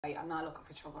Right, I'm not looking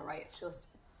for trouble, right? It's just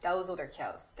those other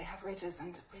cows. They have ridges,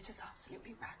 and ridges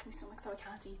absolutely rack my stomach, so I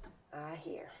can't eat them. Ah,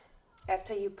 here.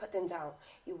 After you put them down,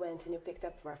 you went and you picked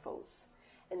up ruffles.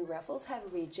 And ruffles have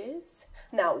ridges.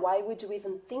 Now, why would you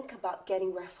even think about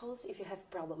getting ruffles if you have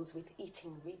problems with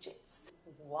eating ridges?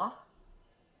 What?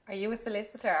 Are you a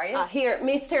solicitor, are you? Ah, here,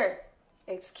 mister.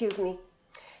 Excuse me.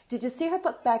 Did you see her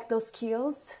put back those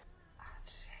keels? Ah,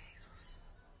 Jesus.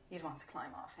 You'd want to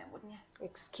climb off him, wouldn't you?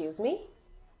 Excuse me?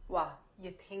 What?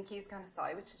 You think he's going to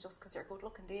side with you just because you're good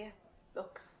looking, do you?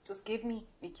 Look, just give me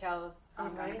cows.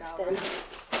 I'm going to go. Then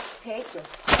take your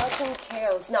fucking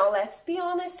cows. Now, let's be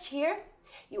honest here.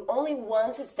 You only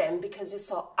wanted them because you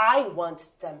saw I wanted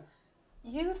them.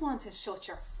 You'd want to shut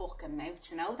your fucking mouth,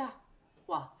 you know that?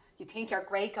 What? You think you're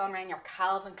great going around your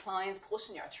Calvin Kleins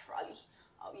pushing your trolley?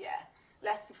 Oh yeah,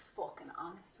 let's be fucking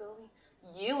honest, will we?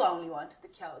 You only wanted the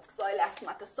cows because I left them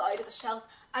at the side of the shelf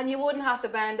and you wouldn't have to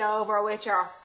bend over with your